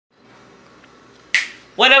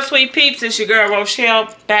What up, sweet peeps? It's your girl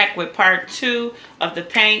Rochelle back with part 2 of the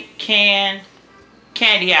paint can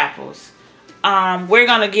candy apples. We're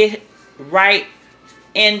gonna get right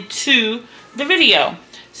into the video.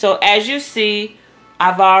 So as you see,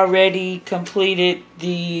 I've already completed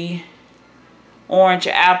the orange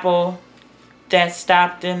apple that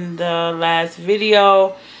stopped in the last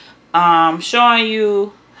video, showing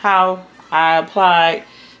you how I applied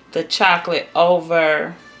the chocolate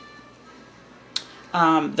over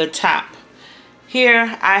the top.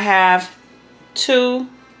 Here I have 2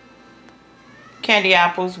 candy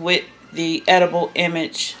apples with the edible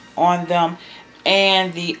image on them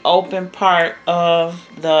and the open part of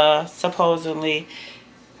the supposedly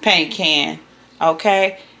paint can.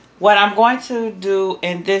 Okay, what I'm going to do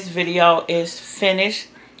in this video is finish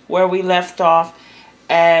where we left off,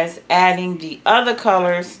 as adding the other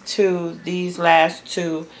colors to these last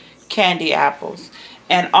 2 candy apples,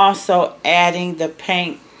 and also adding the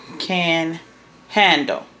paint can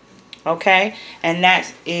handle. Okay, and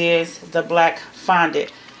that is the black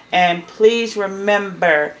fondant. And please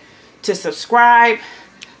remember to subscribe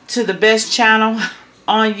to the best channel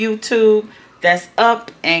on YouTube that's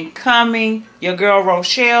up and coming, your girl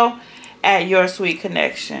Rochelle at Your Sweet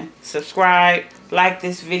Connection. Subscribe, like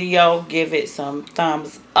this video, give it some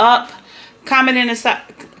thumbs up, comment in the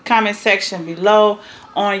comment section below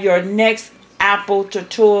on your next apple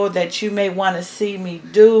tutorial that you may want to see me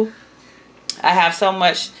do. I have so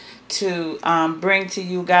much to bring to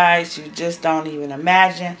you guys, you just don't even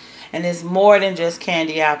imagine. And it's more than just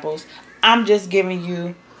candy apples. I'm just giving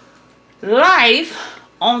you life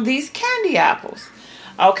on these candy apples.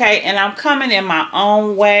 Okay, and I'm coming in my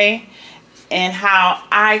own way and how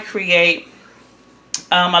I create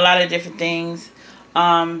a lot of different things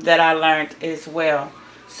that I learned as well.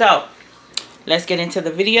 So let's get into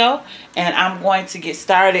the video, and I'm going to get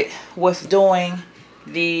started with doing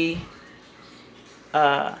the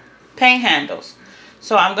paint handles.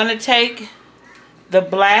 So I'm going to take the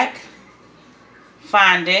black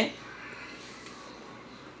fondant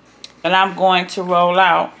and I'm going to roll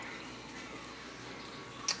out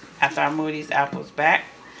after I move these apples back,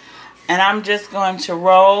 and I'm just going to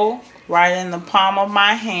roll right in the palm of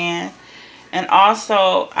my hand. And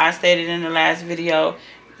also, I stated in the last video,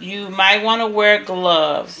 you might want to wear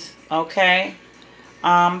gloves, okay,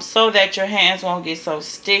 so that your hands won't get so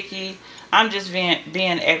sticky. I'm just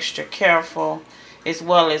being extra careful, as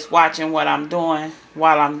well as watching what I'm doing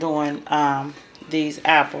while I'm doing these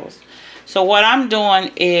apples. So what I'm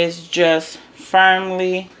doing is just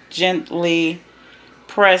firmly, gently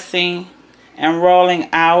pressing and rolling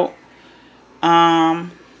out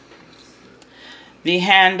the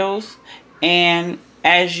handles. And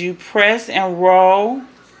as you press and roll,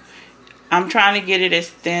 I'm trying to get it as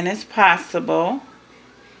thin as possible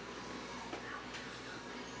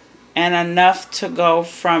and enough to go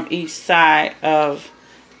from each side of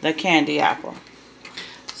the candy apple.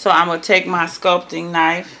 So I'm going to take my sculpting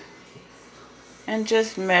knife and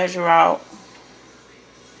just measure out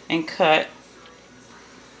and cut.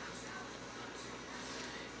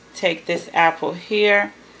 Take this apple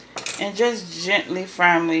here and just gently,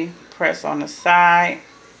 firmly press on the side.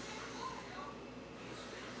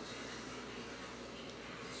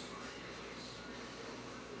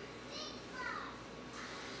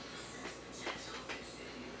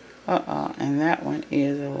 And that one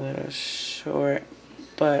is a little short,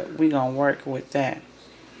 but we're gonna work with that.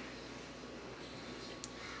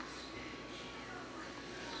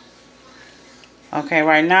 Okay,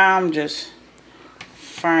 right now I'm just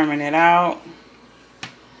firming it out.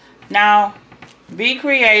 Now, be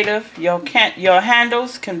creative. Your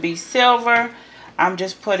handles can be silver. I'm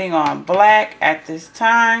just putting on black at this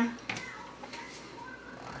time.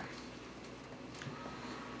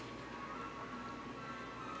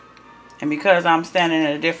 And because I'm standing in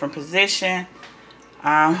a different position,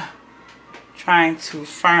 I'm trying to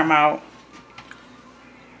firm out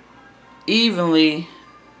evenly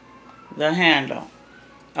the handle.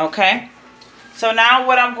 Okay, so now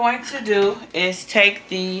what I'm going to do is take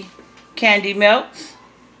the candy melts,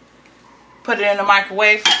 put it in the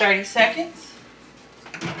microwave for 30 seconds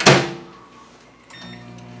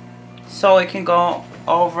so it can go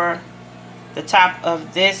over the top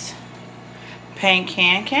of this paint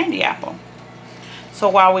can candy apple. So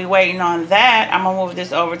while we're waiting on that, I'm gonna move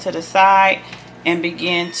this over to the side and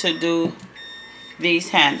begin to do these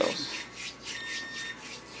handles.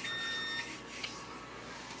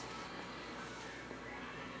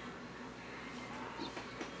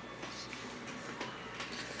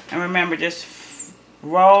 And remember, just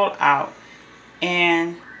roll out.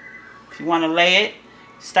 And if you want to lay it,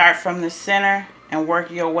 start from the center and work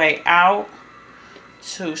your way out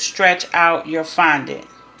to stretch out your fondant.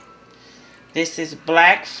 This is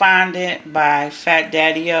Black Fondant by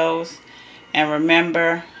Daddios. And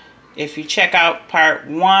remember, if you check out part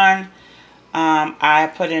 1,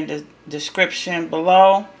 I put in the description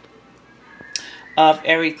below of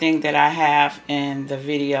everything that I have in the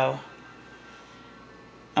video.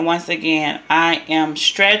 And once again, I am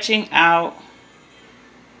stretching out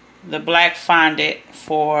the black fondant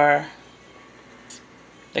for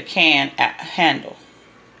the can handle.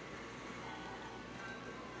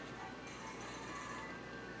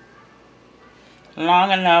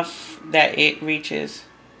 Long enough that it reaches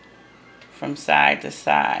from side to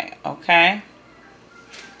side, okay?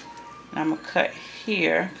 And I'm gonna cut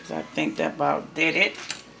here because I think that about did it.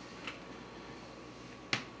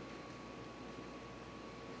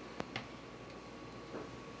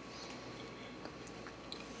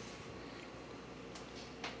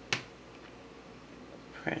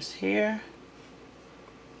 Press here,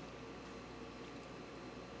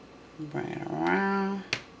 bring it around.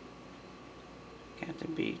 Got to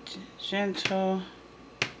be gentle,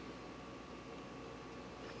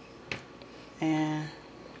 and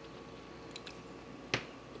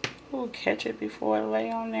we'll catch it before it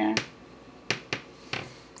lay on there.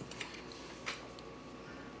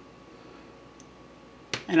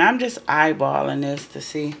 And I'm just eyeballing this to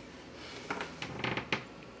see,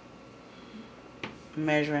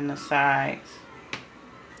 measuring the sides.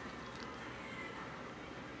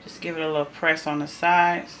 Just give it a little press on the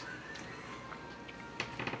sides.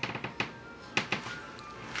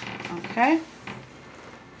 Okay.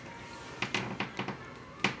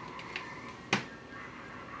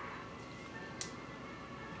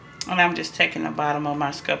 And I'm just taking the bottom of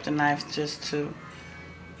my sculpting knife just to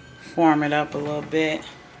form it up a little bit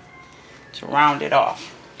to round it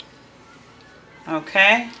off.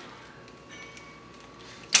 Okay.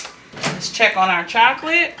 Let's check on our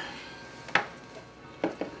chocolate.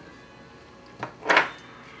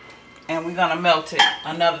 And we're gonna melt it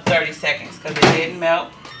another 30 seconds because it didn't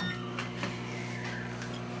melt.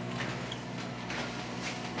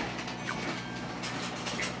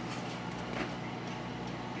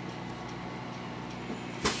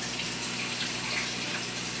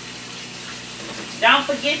 Don't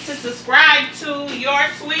forget to subscribe to Your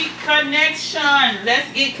Sweet Connection.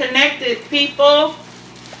 Let's get connected, people.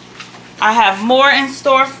 I have more in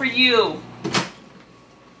store for you.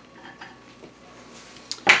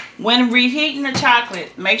 When reheating the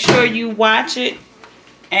chocolate, make sure you watch it,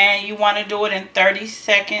 and you want to do it in 30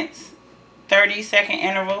 seconds, 30-second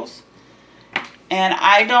intervals. And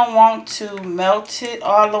I don't want to melt it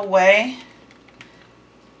all the way.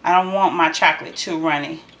 I don't want my chocolate too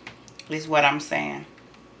runny, is what I'm saying.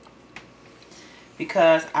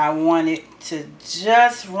 Because I want it to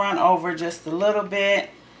just run over just a little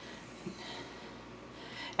bit,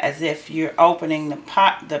 as if you're opening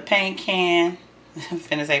the paint can. I'm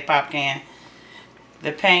finna say pop can.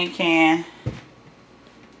 The paint can.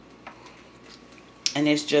 And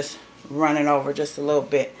it's just running over just a little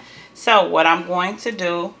bit. So what I'm going to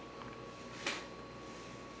do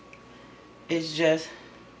is just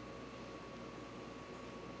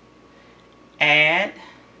add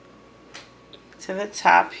to the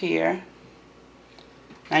top here.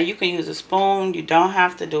 Now you can use a spoon. You don't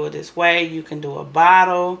have to do it this way. You can do a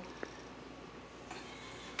bottle,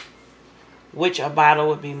 which a bottle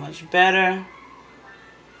would be much better,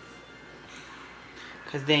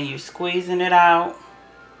 because then you're squeezing it out.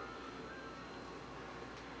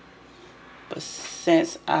 But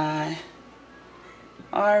since I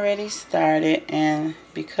already started, and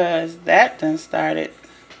because that done started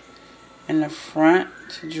in the front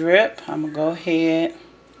to drip, I'm gonna go ahead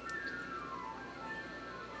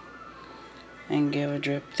and give a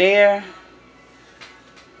drip there.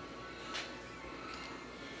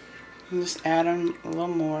 Just add a little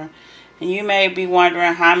more. And you may be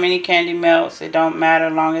wondering how many candy melts. It don't matter,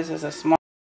 as long as it's a small